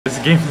This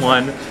is game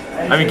 1.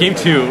 I mean game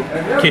 2.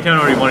 K-Town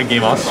already won a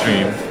game off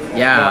stream.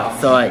 Yeah,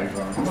 so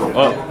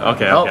oh,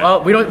 okay.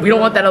 Oh, we don't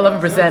want that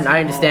 11%.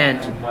 I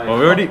understand. Well,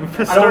 we already. I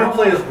don't want to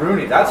play as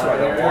Rooney. That's what I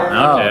don't want.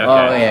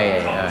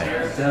 Okay.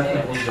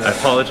 Yeah. I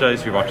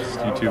apologize if you watch this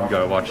YouTube. You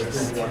gotta watch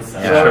this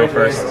show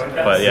first.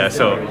 But yeah,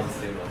 so.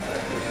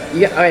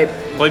 Yeah. All right.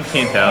 Play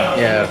K-Town.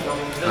 Yeah.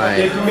 All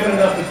right.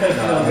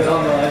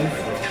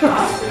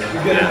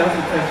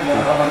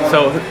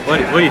 So, what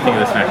do you think of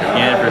this matchup?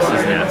 Ganondorf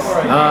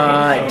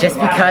versus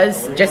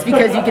Ness? Just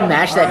because you can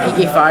match that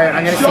PK fire,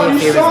 I'm gonna say it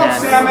favors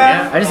Ness.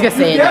 I'm just gonna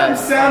say it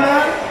does.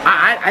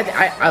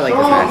 I like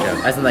this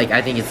matchup. As in, like,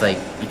 I think it's like.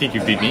 You think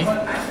you beat me?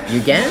 You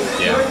again?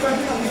 Yeah.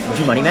 Would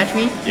you money match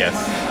me? Yes.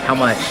 How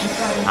much?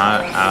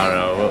 I don't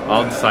know.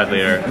 I'll decide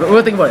later.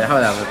 We'll think about it. How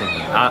about that? We'll think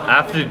about it. I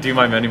have to do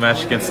my money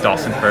match against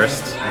Dawson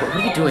first. What are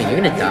you doing? You're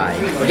gonna die.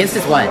 Against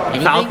this what?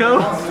 Anything?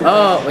 Falco?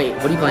 Oh, wait.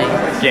 What are you playing?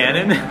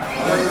 Ganon?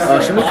 Oh,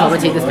 should we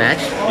commentate this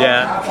match?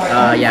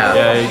 Yeah. Yeah.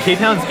 Yeah,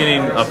 K-Town's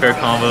getting up air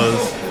combos,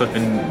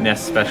 flipping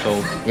Ness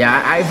special.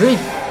 Yeah, I really...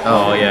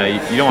 Oh, yeah,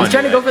 you don't want He's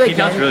trying to go for the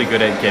K-Town's really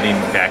good at getting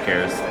back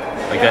airs.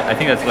 Like that, I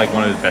think that's like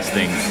one of his best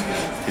things.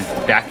 His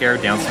back air,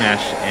 down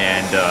smash,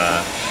 and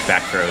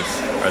back throws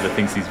are the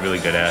things he's really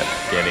good at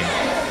getting.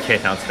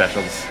 K-Town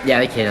specials. Yeah,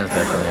 the K-Town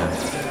special, yeah.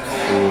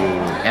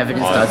 Ooh,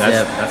 evidence does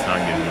it. That's not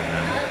good with him.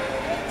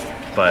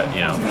 But,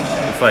 you know,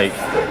 it's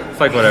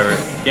like whatever.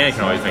 Ganon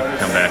can always make a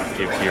comeback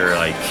if you're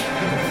like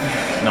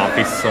not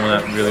facing someone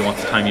that really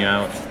wants to time you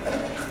out.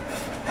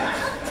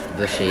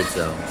 The shades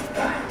though.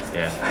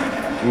 Yeah.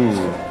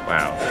 Ooh,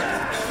 wow.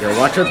 Yo,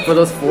 watch out for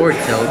those forward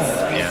tilts.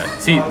 Yeah.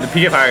 See, the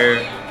PK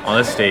Fire on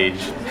this stage,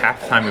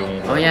 half the time it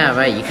won't work. Oh yeah,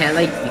 right. You can't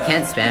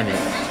spam it.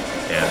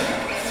 Yeah.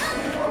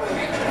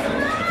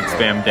 You can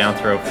spam down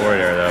throw forward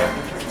air though,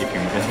 if you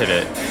hit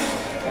it.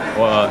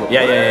 Well,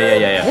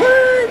 yeah.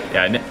 What?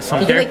 Yeah,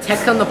 some you can like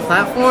text on the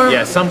platform?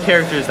 Yeah, some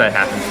characters that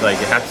happens, like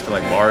it happens to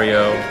like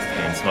Mario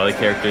and some other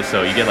characters,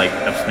 so you get like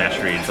up smash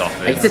reads off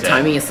of it. I guess the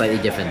timing is slightly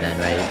different then,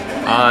 right?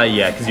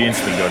 Yeah, because you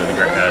instantly go to the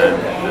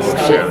ground.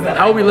 Shit,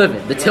 how are we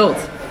living? The tilt.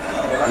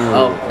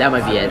 Oh, that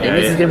might be it. Then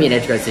this is gonna be an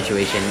edge guard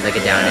situation, like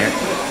a down air,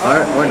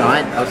 or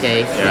not.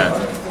 Okay. Yeah.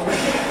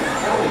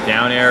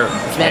 Down air.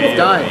 This match is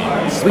done.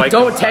 We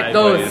don't tech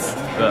those.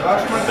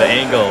 The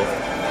angle.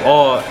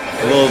 Oh,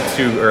 a little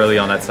too early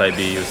on that side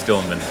B. He was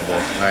still invincible.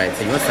 All right,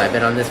 so you want side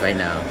bet on this right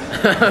now?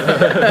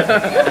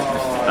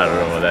 I don't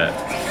know about that.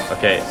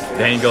 Okay,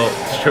 the angle.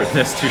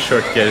 Shortness too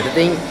short to get it. The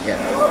thing. Yeah.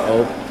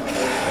 Oh.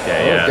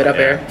 Okay. Yeah. Good up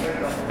air.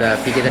 The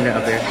PK thunder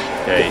up air.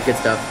 Okay. Good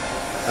stuff.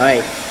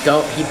 Alright,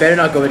 he better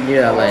not go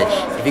near that ledge.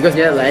 If he goes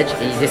near that ledge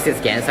and he just gets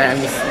Ganon side,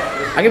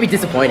 I'm gonna be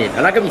disappointed.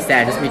 I'm not gonna be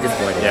sad, just gonna be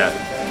disappointed. Yeah,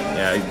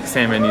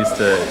 Sandman needs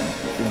to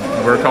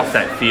work off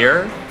that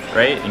fear,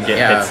 right, and get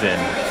hits in.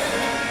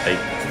 Like,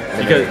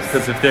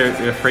 because if they're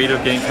afraid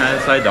of getting kind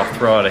of side, they'll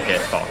throw out a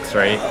hitbox,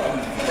 right?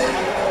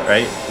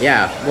 Right?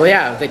 Yeah, well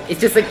yeah, like,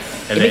 it's just like,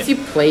 it makes you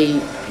play...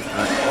 The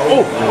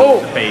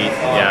bait,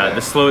 yeah,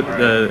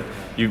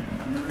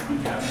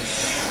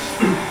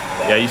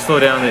 Yeah, you slow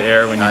down the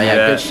air when you do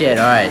that. Good shit,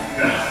 alright.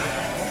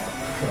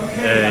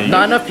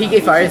 Not enough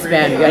PK fire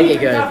spam, you gotta get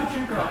good.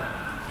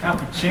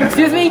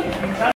 Excuse me?